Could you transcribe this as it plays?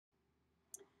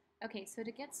Okay, so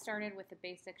to get started with the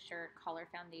basic shirt color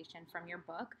foundation from your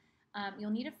book, you'll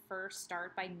need to first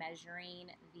start by measuring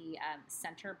the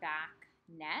center back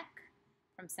neck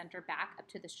from center back up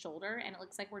to the shoulder, and it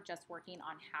looks like we're just working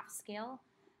on half scale.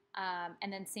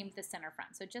 And then same with the center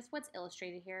front. So just what's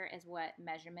illustrated here is what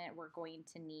measurement we're going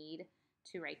to need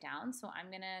to write down. So I'm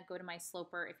gonna go to my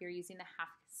sloper. If you're using the half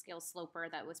scale sloper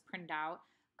that was printed out,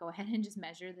 go ahead and just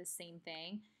measure the same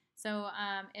thing. So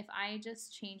if I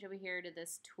just change over here to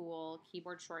this tool,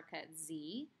 keyboard shortcut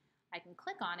Z, I can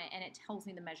click on it and it tells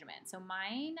me the measurement. So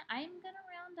mine, I'm gonna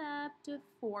round up to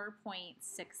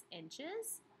 4.6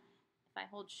 inches. If I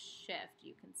hold shift,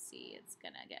 you can see it's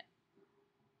gonna get,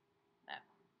 that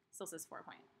still says 4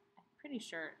 point. I'm pretty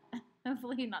sure,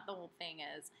 hopefully not the whole thing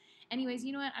is. Anyways,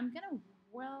 you know what, I might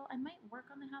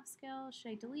work on the half scale. Should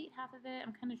I delete half of it?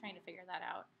 I'm kind of trying to figure that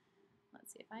out.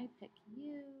 Let's see, if I pick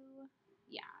you,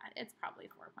 yeah, it's probably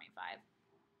 4.5.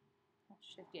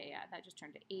 Shift, yeah, that just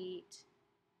turned to 8.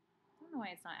 I don't know why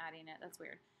it's not adding it. That's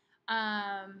weird.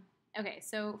 Okay,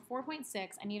 so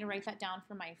 4.6. I need to write that down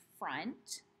for my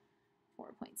front.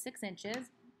 4.6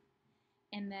 inches.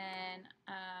 And then,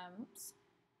 oops,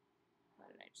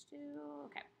 what did I just do?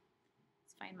 Okay,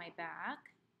 let's find my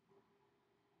back.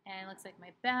 And it looks like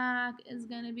my back is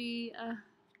going to be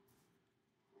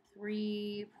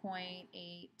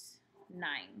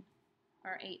 3.89.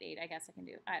 Or 88, I guess I can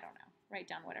do. I don't know. Write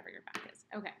down whatever your back is.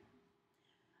 Okay.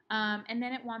 And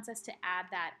then it wants us to add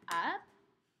that up.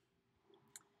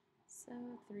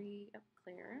 So 3, oh,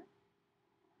 clear.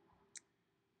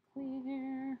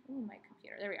 Clear. Ooh, my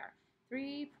computer. There we are.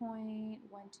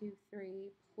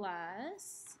 3.123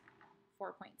 plus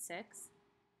 4.6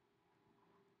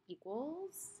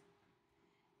 equals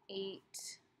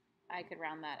 8. I could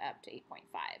round that up to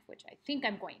 8.5, which I think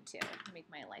I'm going to make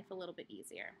my life a little bit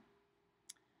easier.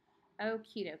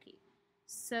 Okie dokie.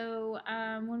 So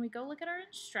when we go look at our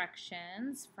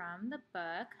instructions from the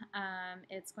book,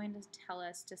 it's going to tell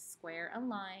us to square a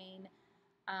line.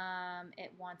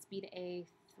 It wants B to A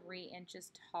 3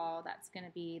 inches tall. That's going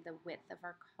to be the width of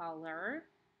our collar.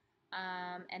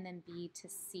 And then B to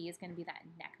C is going to be that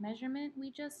neck measurement we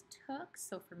just took.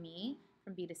 So for me,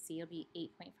 from B to C, it'll be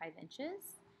 8.5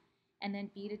 inches. And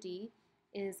then B to D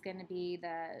is going to be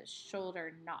the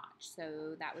shoulder notch.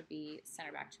 So that would be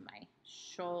center back to my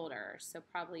shoulder. So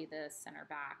probably the center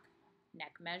back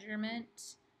neck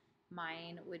measurement.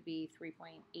 Mine would be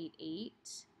 3.88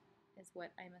 is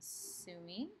what I'm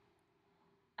assuming.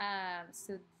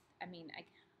 So, I mean,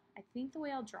 I think the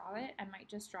way I'll draw it, I might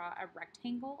just draw a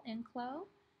rectangle in CLO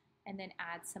and then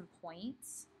add some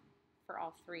points for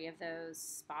all 3 of those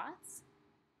spots.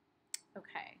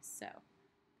 Okay, so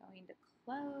going to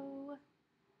CLO.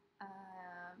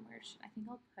 I think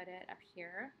I'll put it up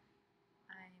here.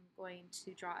 I'm going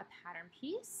to draw a pattern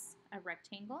piece, a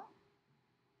rectangle.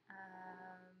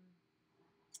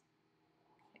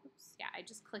 Oops, yeah, I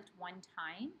just clicked one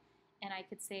time, and I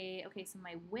could say, okay, so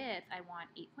my width, I want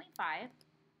 8.5,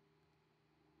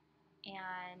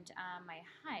 and my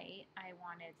height, I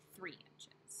wanted 3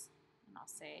 inches. And I'll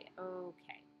say,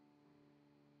 okay.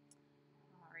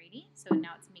 Alrighty, so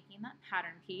now it's making that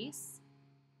pattern piece.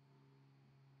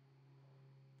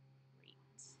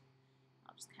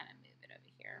 Just kind of move it over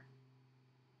here.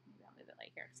 Maybe I'll move it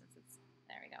like here since it's,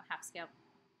 there we go, half scale.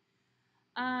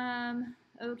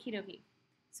 Okie dokie.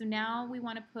 So now we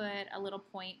want to put a little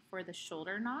point for the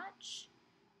shoulder notch.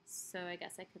 So I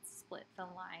guess I could split the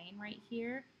line right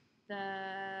here.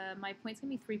 My point's gonna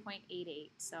be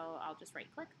 3.88, so I'll just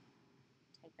right click,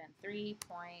 type in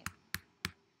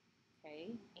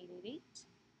 888.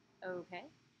 Okay.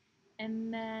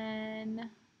 And then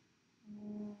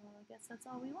I guess that's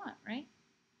all we want, right?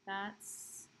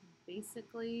 That's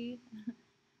basically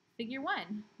figure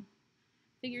 1.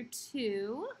 Figure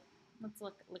 2, let's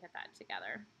look at that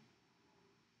together.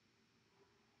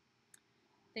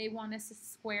 They want us to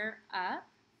square up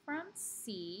from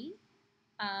C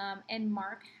and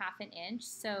mark 1/2 inch.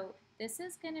 So this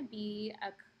is going to be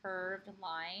a curved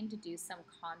line to do some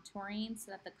contouring so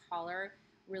that the collar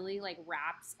really like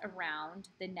wraps around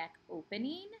the neck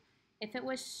opening. If it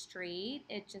was straight,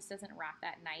 it just doesn't wrap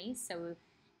that nice. So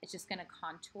it's just going to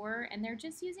contour, and they're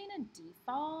just using a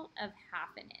default of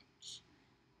 1/2 inch.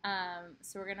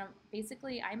 So we're going to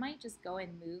basically, I might just go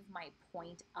and move my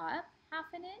point up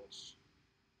 1/2 inch.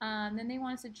 Then they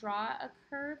want us to draw a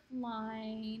curved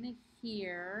line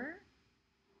here,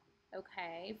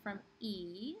 okay, from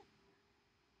E,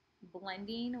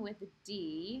 blending with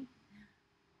D,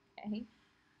 okay.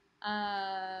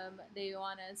 They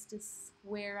want us to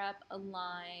square up a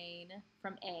line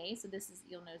from A. So this is,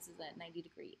 you'll notice, is a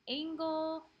 90-degree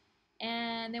angle.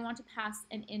 And they want to pass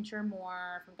an inch or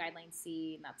more from guideline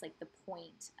C, and that's like the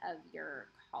point of your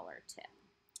collar tip.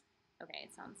 Okay,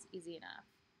 it sounds easy enough.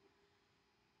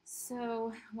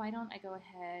 So why don't I go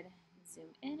ahead and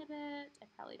zoom in a bit? I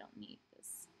probably don't need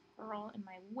this girl in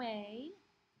my way.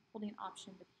 Holding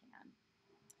Option to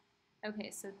pan.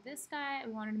 Okay, so this guy,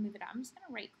 we wanted to move it out. I'm just going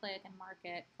to right click and mark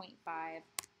it 0.5.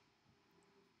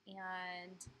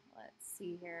 And let's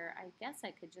see here. I guess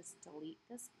I could just delete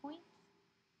this point.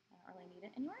 I don't really need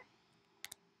it anywhere.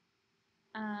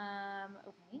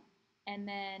 Okay. And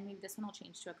then maybe this one will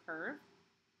change to a curve.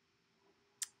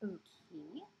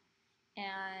 Okay.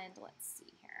 And let's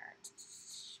see here.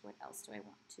 What else do I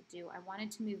want to do? I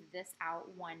wanted to move this out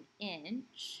 1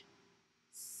 inch.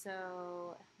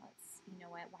 So you know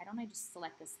what? Why don't I just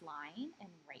select this line and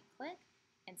right click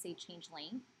and say change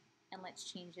length, and let's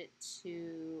change it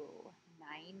to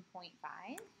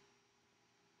 9.5.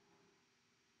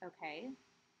 Okay.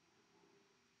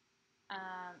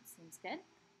 Seems good.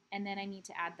 And then I need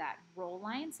to add that roll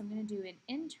line. So I'm going to do an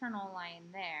internal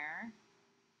line there,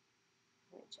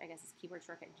 which I guess is keyboard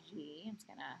shortcut G. I'm just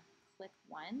going to click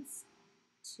once.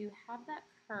 To have that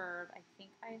curve, I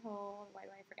think I hold, why do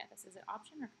I forget this? Is it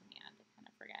Option or Command? I kind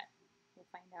of forget. We'll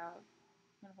find out.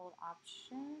 I'm going to hold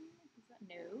Option. Is that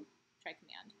no? Try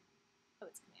Command. Oh,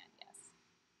 it's Command, yes.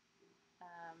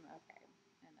 Okay,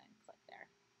 and then click there.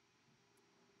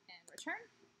 And return.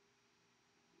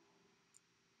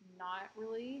 Not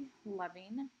really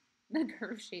loving the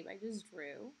curve shape I just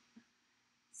drew.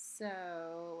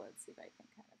 So let's see if I can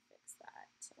kind of fix that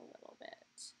a little bit.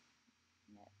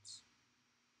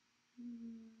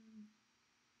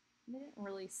 They didn't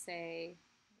really say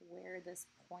where this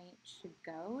point should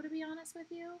go, to be honest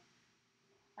with you.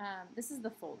 This is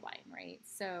the fold line, right?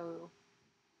 So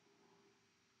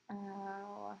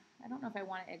I don't know if I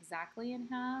want it exactly in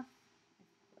half.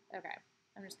 Okay,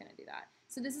 I'm just going to do that.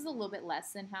 So this is a little bit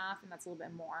less than half, and that's a little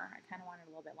bit more. I kind of want it a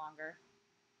little bit longer.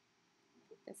 I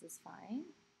think this is fine.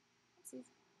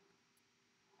 Oopsies.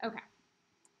 Okay,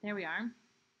 there we are.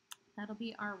 That'll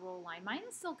be our roll line. Mine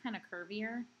is still kind of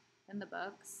curvier than the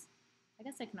book's. I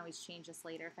guess I can always change this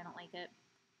later if I don't like it.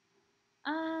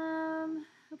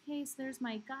 Okay, so there's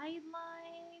my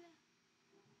guideline.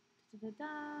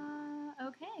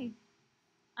 Okay.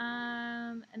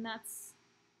 And that's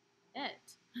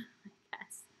it, I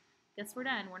guess. Guess we're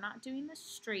done. We're not doing the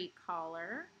straight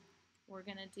collar. We're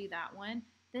gonna do that one.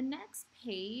 The next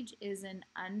page is an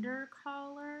under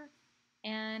collar.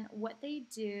 And what they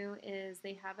do is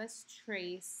they have us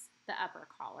trace the upper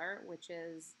collar, which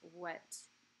is what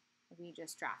we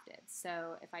just drafted.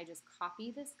 So if I just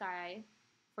copy this guy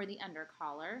for the under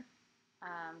collar,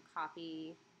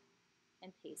 copy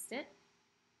and paste it.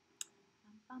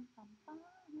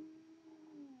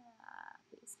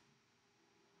 Paste.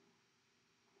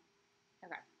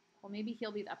 Okay. Well, maybe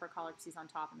he'll be the upper collar because he's on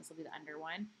top, and this will be the under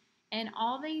one. And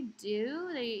all they do,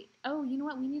 oh, you know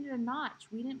what? We needed a notch.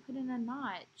 We didn't put in a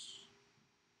notch.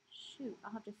 Shoot,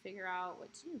 I'll have to figure out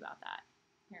what to do about that.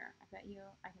 Here, I bet you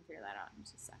I can figure that out in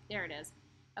just a sec. There it is.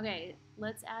 Okay,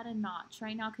 let's add a notch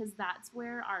right now because that's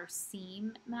where our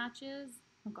seam matches.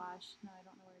 Oh gosh, no, I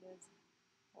don't know where it is.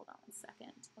 Hold on 1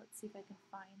 second. Let's see if I can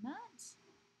find that.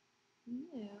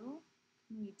 What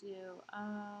can we do?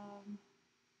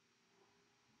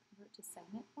 Convert to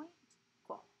segment point.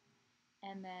 Cool.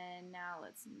 And then now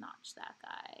let's notch that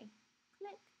guy.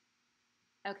 Click.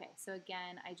 Okay, so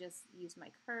again, I just use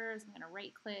my curves. I'm going to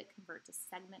right click, convert to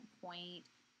segment point,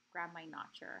 grab my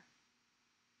notcher.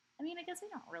 I mean, I guess we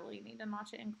don't really need to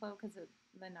notch it in CLO because the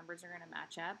numbers are going to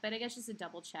match up, but I guess just to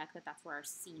double check that that's where our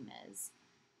seam is,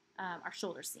 our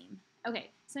shoulder seam.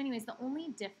 Okay, so anyways, the only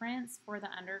difference for the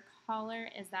under collar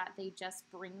is that they just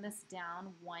bring this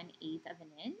down 1/8 of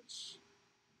an inch.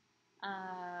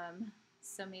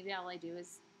 So maybe all I do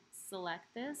is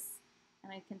select this,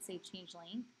 and I can say change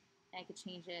length, and I could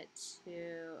change it to,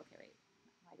 okay, wait,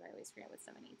 why do I always forget what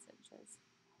 7/8 inches?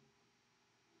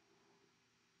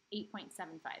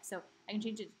 8.75. So I can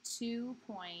change it to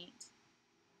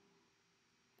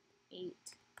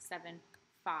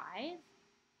 2.875,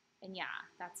 and yeah,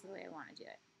 that's the way I want to do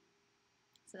it.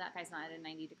 So that guy's not at a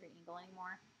 90-degree angle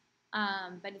anymore.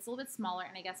 But it's a little bit smaller,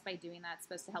 and I guess by doing that, it's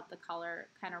supposed to help the collar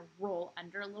kind of roll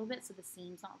under a little bit so the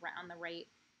seam's not right on the right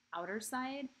outer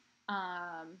side.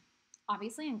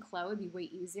 Obviously, in CLO, it'd be way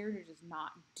easier to just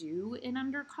not do an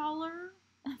under collar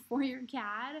for your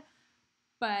CAD,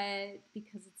 but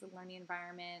because it's a learning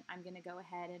environment, I'm going to go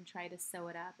ahead and try to sew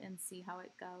it up and see how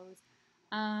it goes.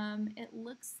 It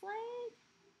looks like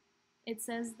it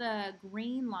says the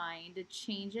grain line to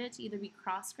change it to either be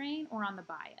cross grain or on the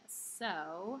bias.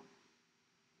 So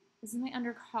This is my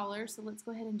under collar, so let's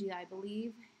go ahead and do that. I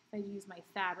believe if I use my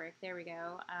fabric, there we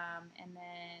go. And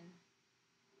then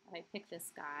if I pick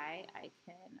this guy, I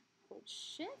can hold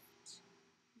shift.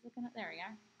 There we go.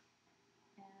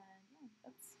 And yeah,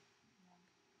 oops.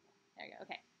 There we go.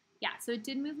 Okay. Yeah, so it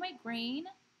did move my grain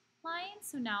line,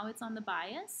 so now it's on the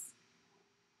bias.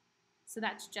 So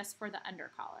that's just for the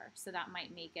under collar. So that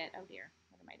might make it, oh dear,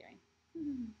 what am I doing?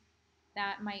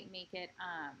 That might make it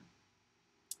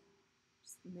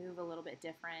just move a little bit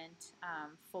different,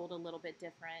 fold a little bit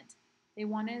different. They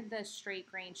wanted the straight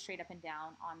grain straight up and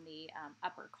down on the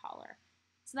upper collar.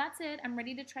 So that's it. I'm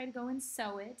ready to try to go and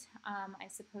sew it. I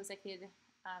suppose I could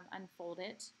unfold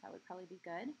it. That would probably be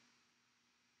good.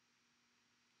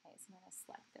 Okay, so I'm going to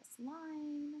select this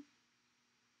line,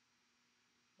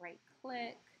 right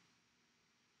click,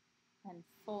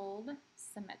 unfold,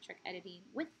 symmetric editing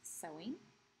with sewing.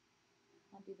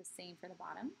 I'll do the same for the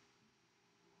bottom.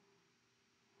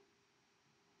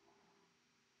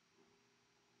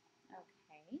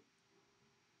 Okay,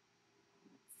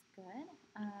 that's good.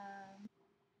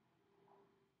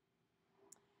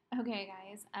 Okay,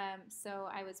 guys, so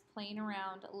I was playing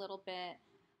around a little bit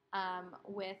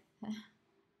with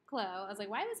CLO. I was like,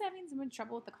 why was I having so much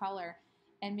trouble with the collar?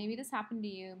 And maybe this happened to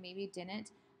you, maybe it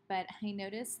didn't, but I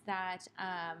noticed that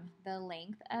the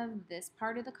length of this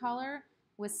part of the collar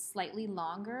was slightly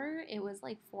longer. It was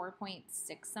like 4.6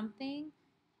 something,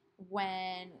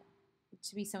 when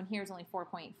to be sewn here is only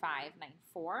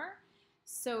 4.594.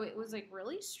 So it was like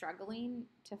really struggling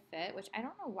to fit, which I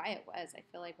don't know why it was. I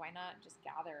feel like, why not just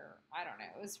gather? I don't know.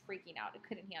 It was freaking out. It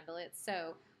couldn't handle it.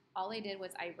 So all I did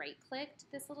was I right-clicked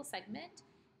this little segment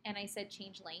and I said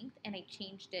change length, and I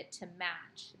changed it to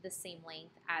match the same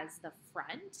length as the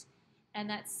front. And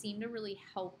that seemed to really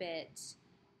help it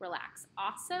relax.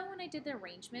 Also, when I did the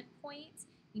arrangement points,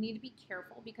 you need to be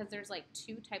careful because there's like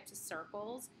two types of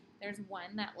circles. There's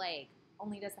one that like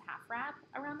only does the half wrap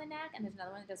around the neck, and there's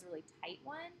another one that does a really tight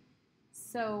one.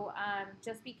 So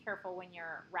just be careful when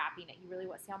you're wrapping it. You really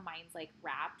want to see how mine's like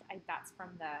wrapped. That's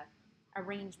from the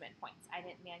arrangement points. I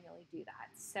didn't manually do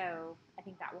that. So I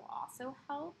think that will also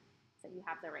help, so you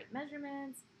have the right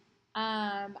measurements.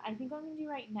 I think what I'm going to do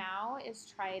right now is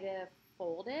try to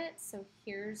fold it. So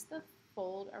here's the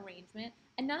fold arrangement.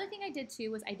 Another thing I did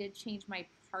too was I did change my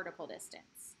particle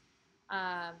distance.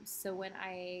 So when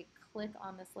I click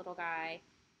on this little guy,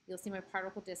 you'll see my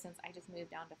particle distance, I just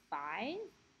moved down to 5.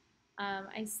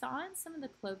 I saw in some of the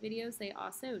CLO videos, they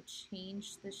also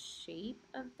changed the shape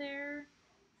of their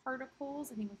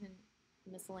particles. I think it was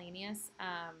in miscellaneous,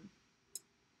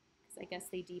 because I guess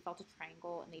they default to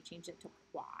triangle and they changed it to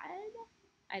quad.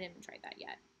 I didn't try that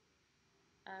yet.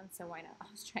 So why not?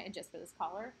 I'll just try it just for this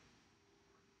collar.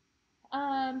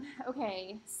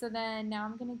 Okay, so then now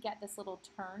I'm going to get this little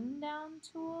turn down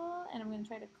tool, and I'm going to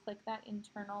try to click that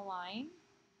internal line.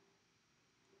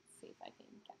 Let's see if I can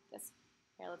get this.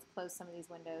 Here, let's close some of these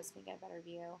windows so we get a better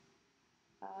view.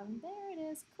 There it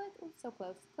is. Click. Oh, so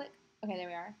close. Click. Okay, there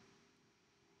we are.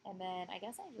 And then I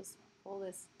guess I just pull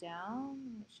this down.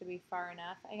 It should be far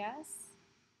enough, I guess.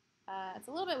 It's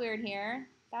a little bit weird here.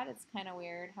 That is kind of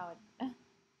weird how it...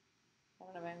 I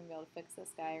don't know if I'm going to be able to fix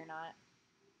this guy or not.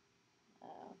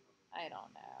 I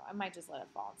don't know. I might just let it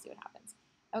fall and see what happens.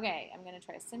 Okay, I'm going to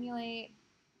try to simulate.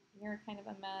 You're kind of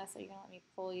a mess. Are you going to let me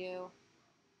pull you?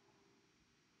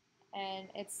 And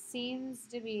it seems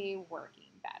to be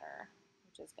working better,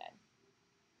 which is good.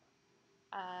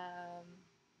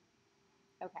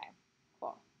 Okay,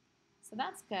 cool. So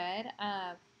that's good.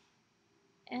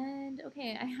 And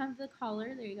okay, I have the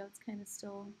collar. There you go. It's kind of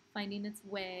still finding its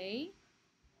way.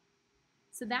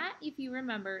 So that, if you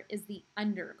remember, is the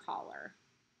under collar.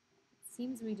 It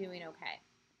seems to be doing okay.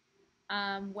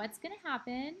 What's going to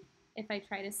happen if I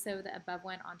try to sew the above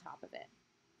one on top of it?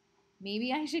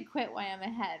 Maybe I should quit while I'm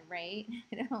ahead, right?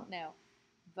 I don't know.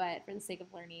 But for the sake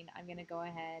of learning, I'm going to go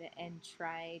ahead and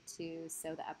try to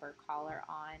sew the upper collar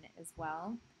on as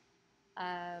well.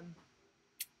 Yes,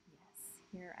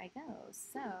 here I go.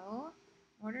 So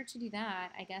in order to do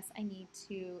that, I guess I need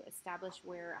to establish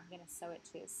where I'm going to sew it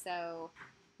to. So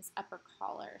this upper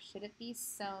collar, should it be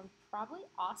sewn probably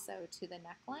also to the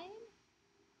neckline?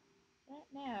 I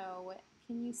don't know.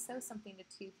 Can you sew something to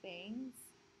two things?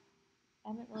 I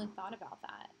haven't really thought about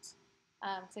that.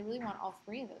 Because I really want all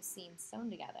three of those seams sewn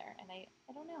together, and I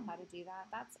don't know how to do that.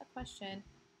 That's a question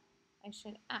I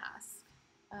should ask.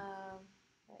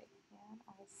 Right, can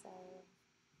I sew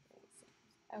those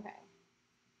seams? Okay.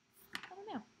 I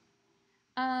don't know.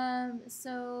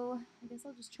 So I guess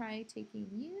I'll just try taking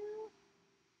you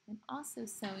and also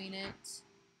sewing it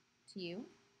to you.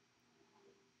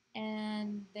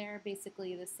 And they're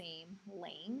basically the same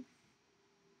length.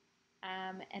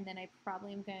 And then I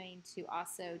probably am going to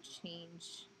also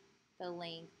change the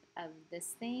length of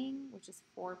this thing, which is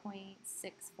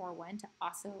 4.641, to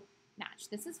also match.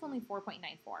 This is only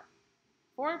 4.94.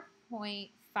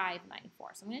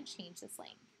 4.594. So I'm going to change this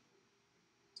length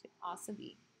to also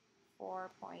be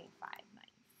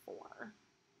 4.594.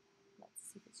 Let's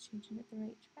see if it's changing it the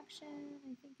right direction.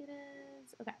 I think it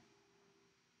is. Okay.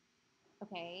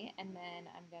 Okay, and then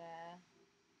I'm going to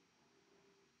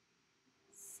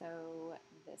sew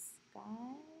this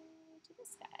guy to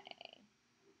this guy.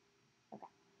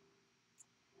 Okay.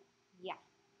 Yeah.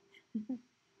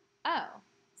 Oh,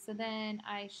 so then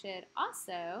I should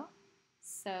also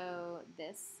sew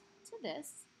this to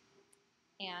this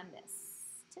and this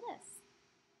to this.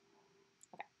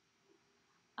 Okay.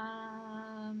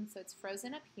 So it's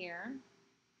frozen up here.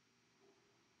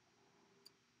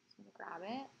 So I'm gonna grab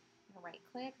it. I'm gonna right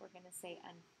click. We're gonna say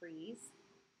unfreeze.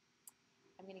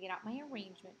 I'm gonna get out my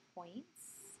arrangement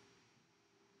points.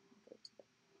 Go to the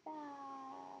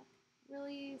back.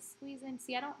 Really squeeze in.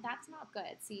 See, that's not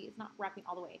good. See, it's not wrapping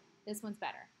all the way. This one's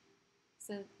better.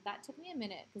 So that took me a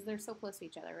minute because they're so close to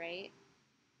each other, right?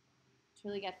 To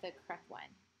really get the correct one.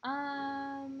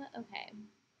 Okay.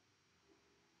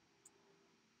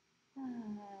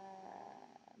 I'm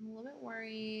a little bit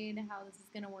worried how this is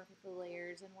going to work with the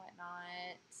layers and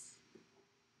whatnot.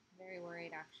 Very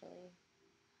worried, actually.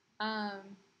 I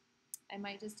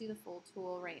might just do the full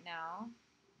tool right now.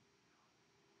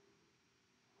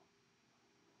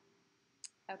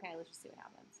 Okay, let's just see what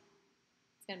happens.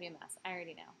 It's going to be a mess. I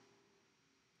already know.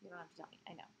 You don't have to tell me.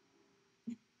 I know.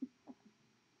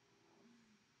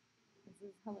 This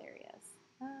is hilarious.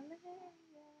 Hilarious.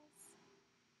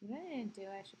 You know what I didn't do?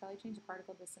 I should probably change the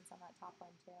particle distance on that top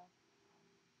one too.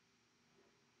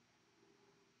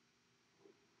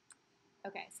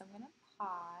 Okay, so I'm going to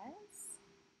pause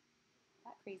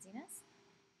that craziness.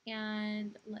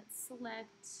 And let's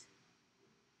select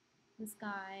this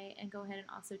guy and go ahead and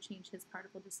also change his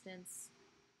particle distance.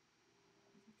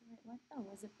 Is that the right one? Oh,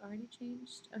 was it already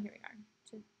changed? Oh, here we are.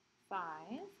 To 5.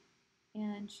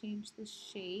 And change the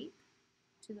shape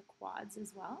to the quads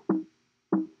as well.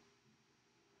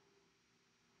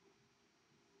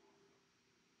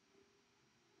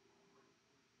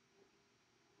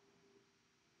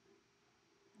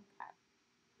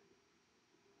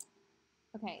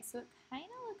 Okay, so it kind of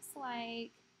looks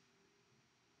like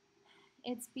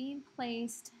it's being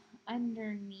placed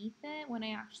underneath it when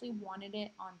I actually wanted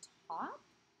it on top.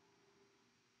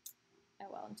 Oh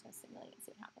well, I'm just going to simulate and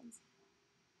see what happens.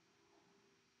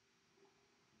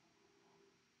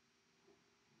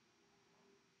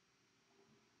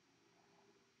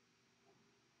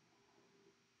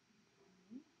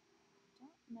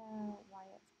 Don't know why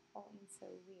it's pulling so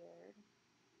weird.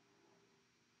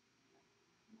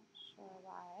 Not sure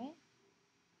why.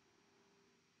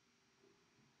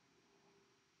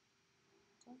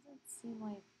 Doesn't seem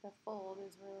like the fold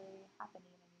is really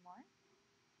happening anymore.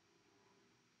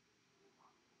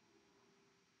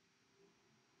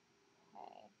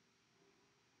 Okay.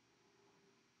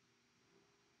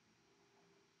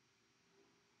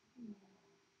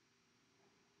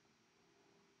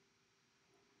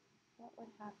 What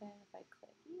would happen if I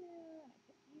click you and I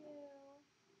click you?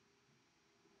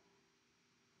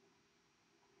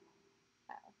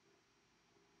 Oh.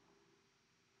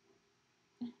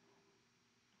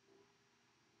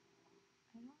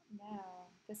 I don't know.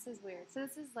 This is weird. So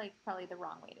this is like probably the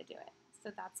wrong way to do it.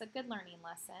 So that's a good learning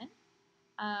lesson.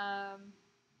 I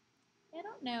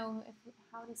don't know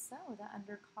how to sew the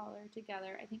under collar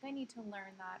together. I think I need to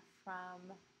learn that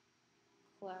from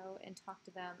CLO and talk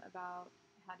to them about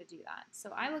how to do that.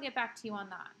 So I will get back to you on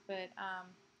that. But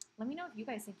let me know if you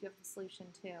guys think you have the solution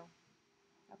too.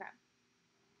 Okay.